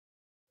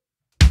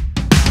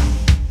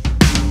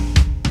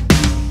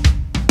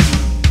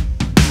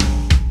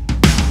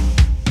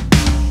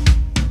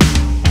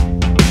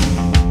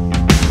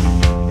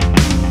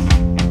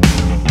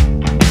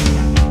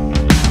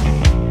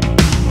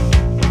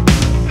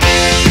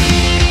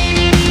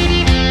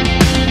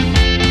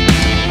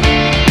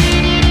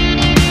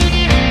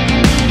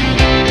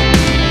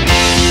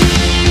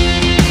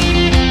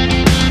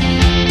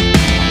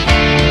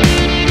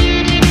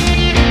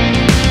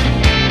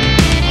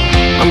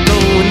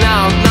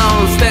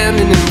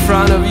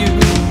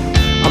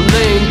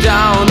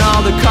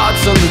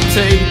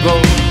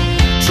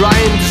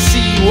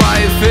why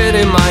you fit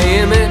in my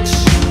image.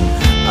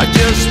 I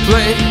just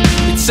play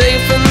it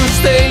safe and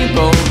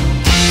stable.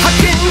 How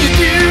can you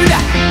do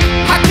that?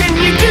 How can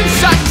you do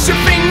such a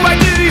thing? Why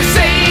do you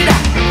say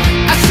that?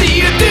 I see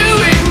you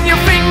doing your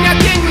thing. How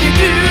can you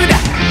do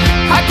that?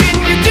 How can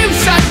you do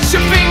such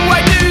a thing?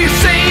 Why do you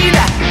say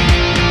that?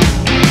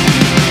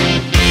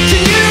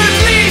 Can you at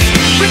least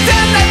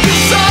pretend that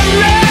you're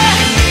sorry?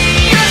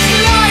 Just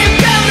lie and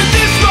tell me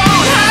this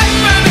won't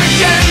happen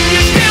again.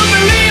 You still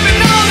believe in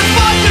all the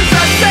fortunes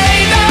I say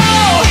no.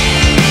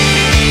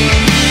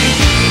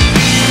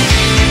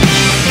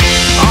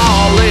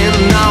 All in,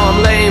 now I'm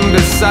laying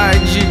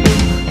beside you.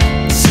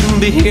 Soon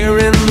be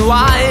hearing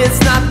why it's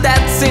not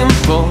that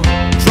simple.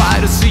 Try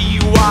to see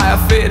why I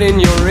fit in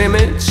your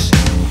image.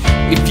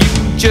 If you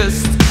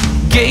just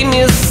gave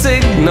me a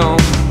signal.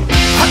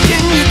 How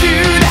can you do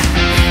that?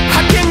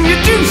 How can you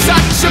do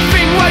such a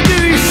thing? Why do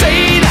you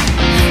say that?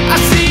 I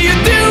see you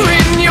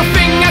doing your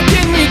thing. How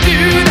can you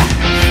do that?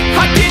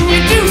 How can you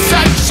do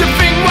such a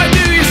thing? Why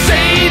do you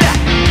say that?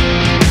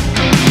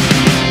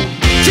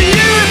 Can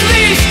you at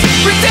least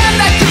pretend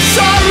that you're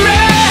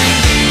sorry?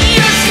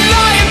 Just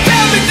lie and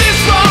tell me this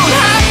won't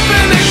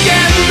happen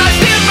again. I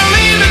still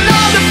believe in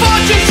all the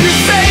fortunes you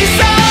say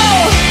so.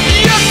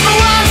 Just for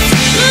once,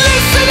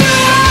 listen to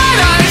what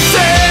I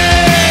say.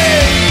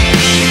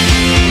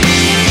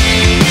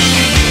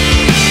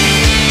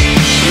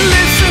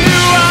 Listen to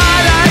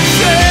what I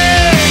say.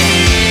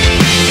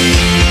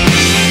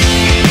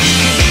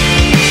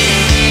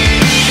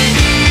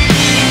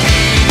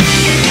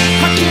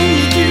 How can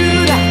you do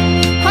that?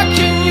 How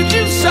can you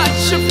do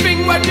such a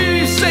thing? Why do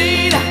you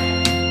say that?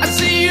 I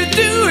see you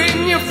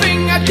doing your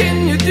thing. How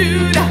can you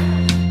do that?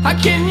 How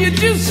can you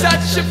do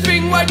such a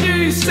thing? Why do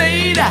you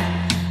say that?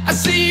 I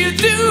see you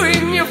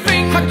doing your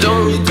thing. How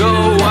don't go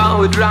out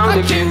with round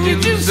if you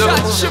do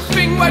such a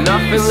thing. Why do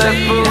you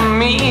say that? Nothing left for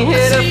me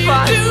here to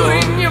fight for.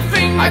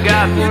 I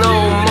got no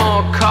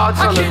more cards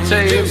on the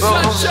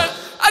table.